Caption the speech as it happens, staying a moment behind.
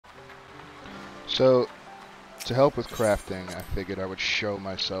So, to help with crafting, I figured I would show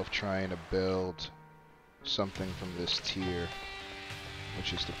myself trying to build something from this tier,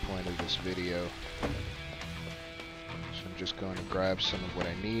 which is the point of this video. So I'm just going to grab some of what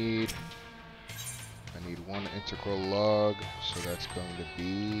I need. I need 1 integral log, so that's going to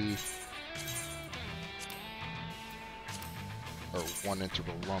be, or 1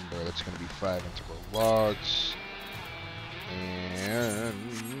 integral lumber, that's going to be 5 integral logs. And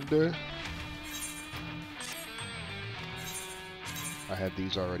I had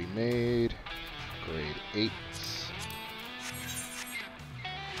these already made, grade 8,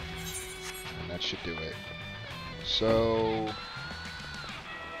 and that should do it. So,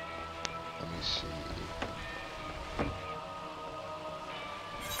 let me see.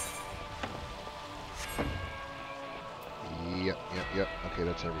 Yep. Okay,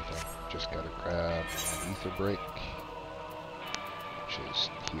 that's everything. Just gotta grab an ether break, which is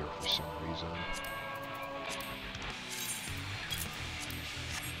here for some reason.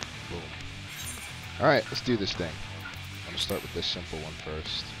 Boom. Alright, let's do this thing. I'm gonna start with this simple one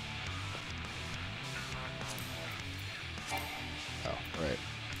first. Oh, right.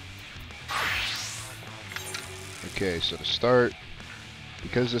 Okay, so to start,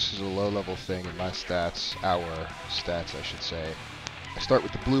 because this is a low-level thing in my stats, our stats I should say, I start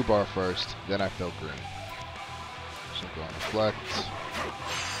with the blue bar first, then I fill green. So I'm going to reflect,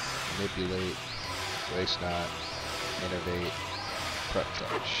 manipulate, waste not, innovate, prep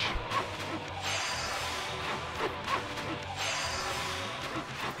touch.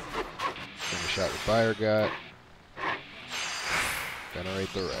 Finish out with buyer gut,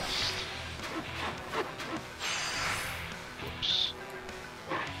 generate the rest. Whoops.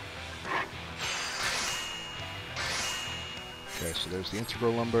 Okay, so there's the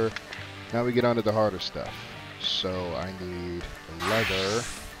integral lumber. Now we get onto the harder stuff. So I need leather.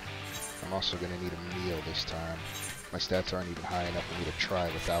 I'm also going to need a meal this time. My stats aren't even high enough for me to try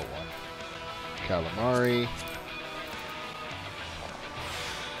without one. Calamari.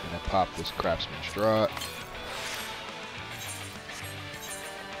 And I pop this craftsman's draught.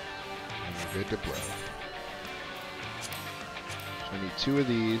 And we're good to blow. So I need 2 of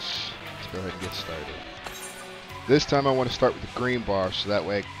these to go ahead and get started. This time I want to start with the green bar, so that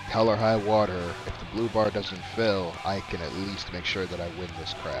way, hell or high water, if the blue bar doesn't fill, I can at least make sure that I win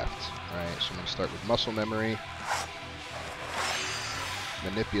this craft. Alright, so I'm going to start with muscle memory,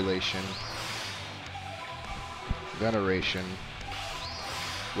 manipulation, veneration,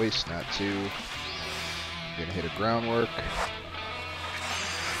 waste not 2, I'm going to hit a groundwork.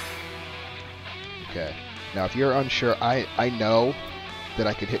 Okay, now if you're unsure, I know that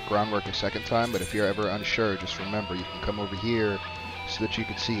I could hit groundwork a second time, but if you're ever unsure, just remember you can come over here so that you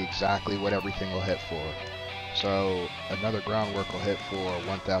can see exactly what everything will hit for. So another groundwork will hit for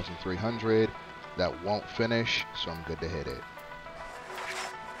 1,300. That won't finish, so I'm good to hit it.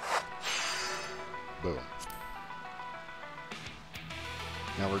 Boom.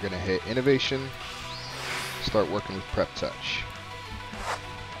 Now we're going to hit innovation, start working with prep touch.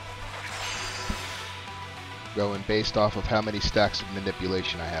 Going based off of how many stacks of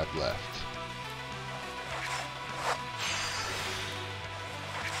manipulation I have left.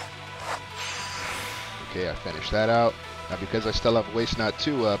 Okay, I finished that out. Now because I still have waste not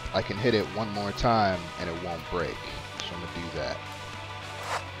 2 up, I can hit it one more time and it won't break. So I'm going to do that.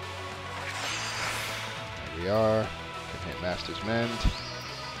 There we are. Can hit Master's Mend.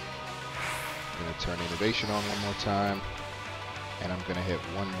 I'm going to turn innovation on one more time. And I'm going to hit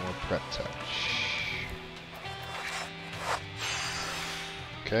one more prep touch.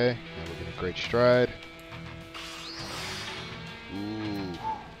 Okay, now we're going to great stride. Ooh,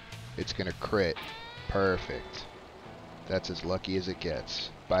 it's going to crit. Perfect. That's as lucky as it gets.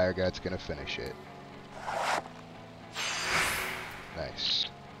 Buyer Gut's going to finish it. Nice.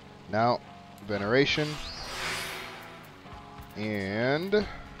 Now, veneration. And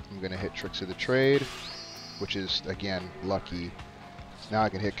I'm going to hit tricks of the trade, which is, again, lucky. Now I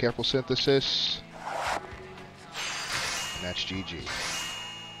can hit careful synthesis. And that's GG.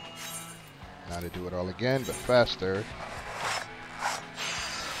 Now to do it all again, but faster.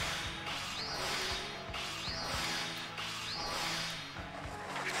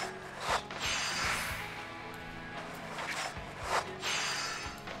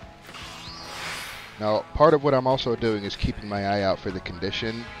 Now, part of what I'm also doing is keeping my eye out for the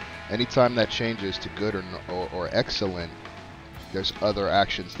condition. Anytime that changes to good or excellent, there's other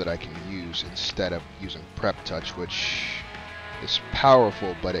actions that I can use instead of using prep touch, which is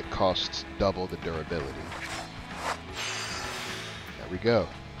powerful, but it costs double the durability. There we go.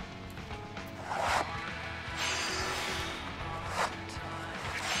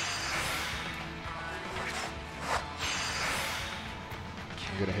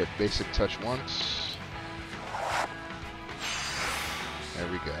 gonna hit basic touch once.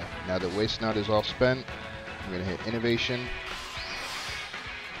 There we go. Now that Waste Not is all spent, I'm gonna hit Innovation.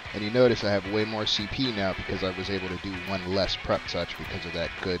 And you notice I have way more CP now because I was able to do one less prep touch because of that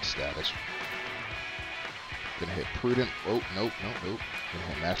good status. Gonna hit Prudent. Oh, nope. Gonna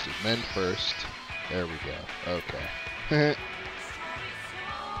hit Master's Mend first. There we go. Okay.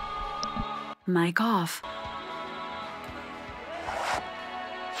 Mic off.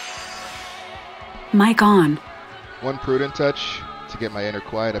 Mic on. One Prudent touch to get my Inner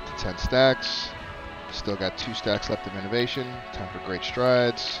Quiet up to 10 stacks. Still got 2 stacks left of Innovation. Time for Great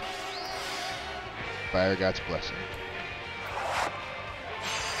Strides. Fire God's Blessing.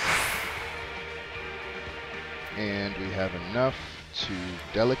 And we have enough to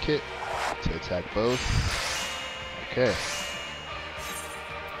Delicate to attack both. Okay.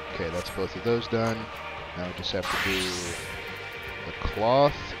 Okay, that's both of those done. Now we just have to do the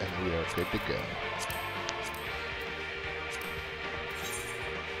Cloth, and we are good to go.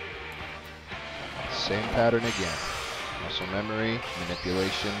 Same pattern again. Muscle Memory,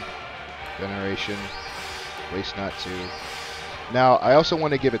 Manipulation, Veneration, Waste Not 2. Now, I also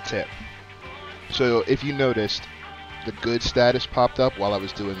want to give a tip. So, if you noticed, the good status popped up while I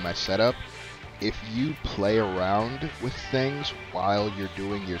was doing my setup. If you play around with things while you're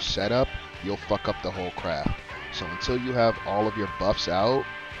doing your setup, you'll fuck up the whole craft. So until you have all of your buffs out,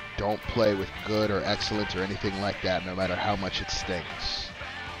 don't play with good or excellent or anything like that, no matter how much it stinks.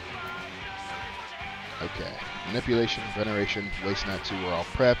 Okay, Manipulation, Veneration, Waste Not 2 are all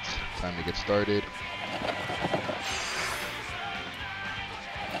prepped. Time to get started.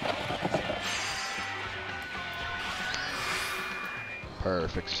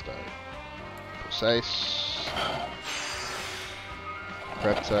 Perfect start. Precise.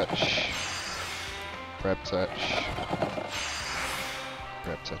 Prep touch. Prep touch.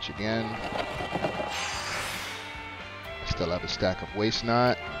 Prep touch again. I still have a stack of Waste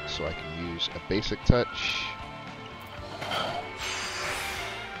Not, so I can use a basic touch. I'm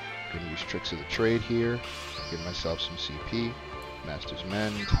gonna use Tricks of the Trade here. Give myself some CP. Master's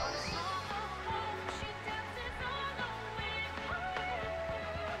Mend.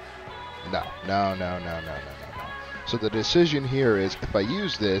 No. So the decision here is, if I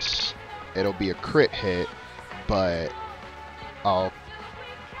use this, it'll be a crit hit, but I'll...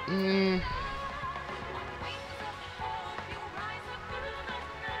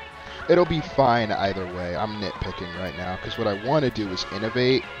 It'll be fine either way. I'm nitpicking right now, because what I want to do is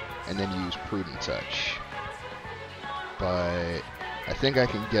innovate, and then use Prudent Touch. But I think I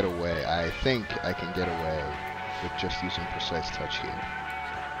can get away. With just using Precise Touch here.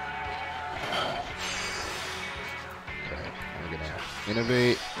 We're gonna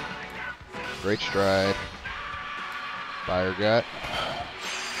innovate, Great Stride, Fire Gut.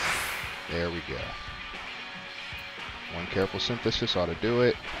 There we go. One careful synthesis ought to do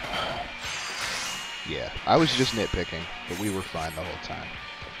it. Yeah, I was just nitpicking, but we were fine the whole time.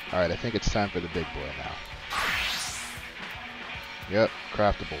 Alright, I think it's time for the big boy now. Yep,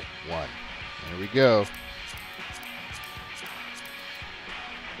 craftable 1. There we go.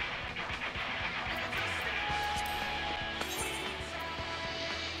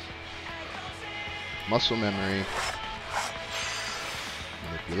 Muscle Memory,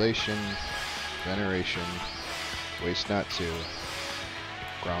 Manipulation, Veneration, Waste Not 2,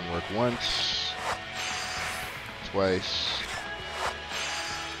 Groundwork once, twice,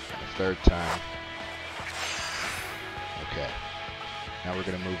 and a third time. Okay, now we're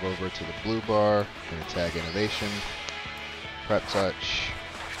going to move over to the blue bar, going to tag Innovation, Prep Touch,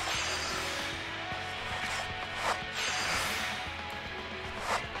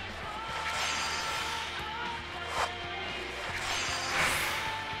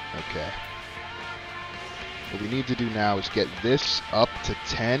 okay. What we need to do now is get this up to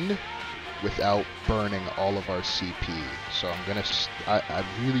 10 without burning all of our CP. So I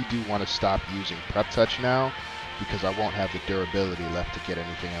really do want to stop using Prep Touch now, because I won't have the durability left to get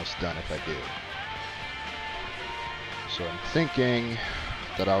anything else done if I do. So I'm thinking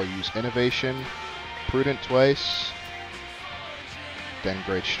that I'll use Innovation, Prudent twice, then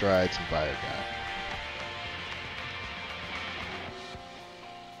Great Strides and Fire Gut.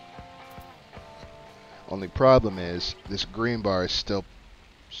 Only problem is, this green bar is still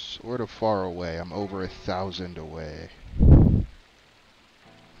sort of far away. I'm over 1,000 away.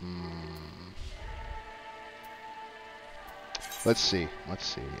 Let's see.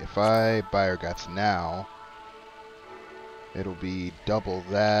 If I buy our guts now, it'll be double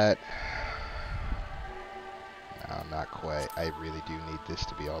that. No, not quite. I really do need this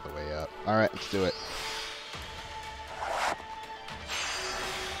to be all the way up. Alright, let's do it.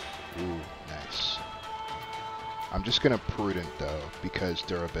 Ooh, nice. I'm just gonna prudent though, because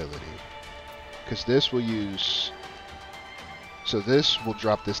durability. Because this will use... So this will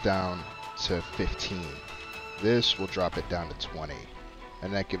drop this down to 15. This will drop it down to 20.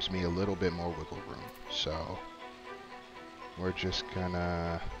 And that gives me a little bit more wiggle room. So we're just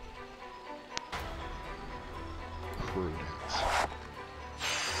gonna prudent.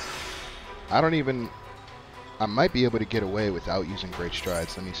 I might be able to get away without using great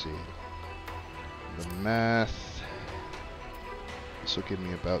strides. Let me see. The math. This will give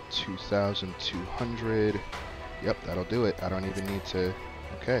me about 2,200. Yep, that'll do it. I don't even need to...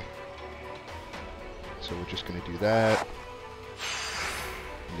 Okay. So we're just going to do that.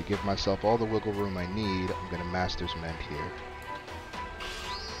 And to give myself all the wiggle room I need, I'm going to Master's Mend here.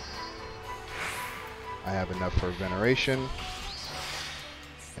 I have enough for Veneration.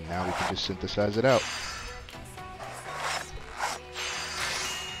 And now we can just synthesize it out.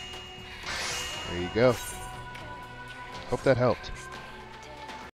 There you go. Hope that helped.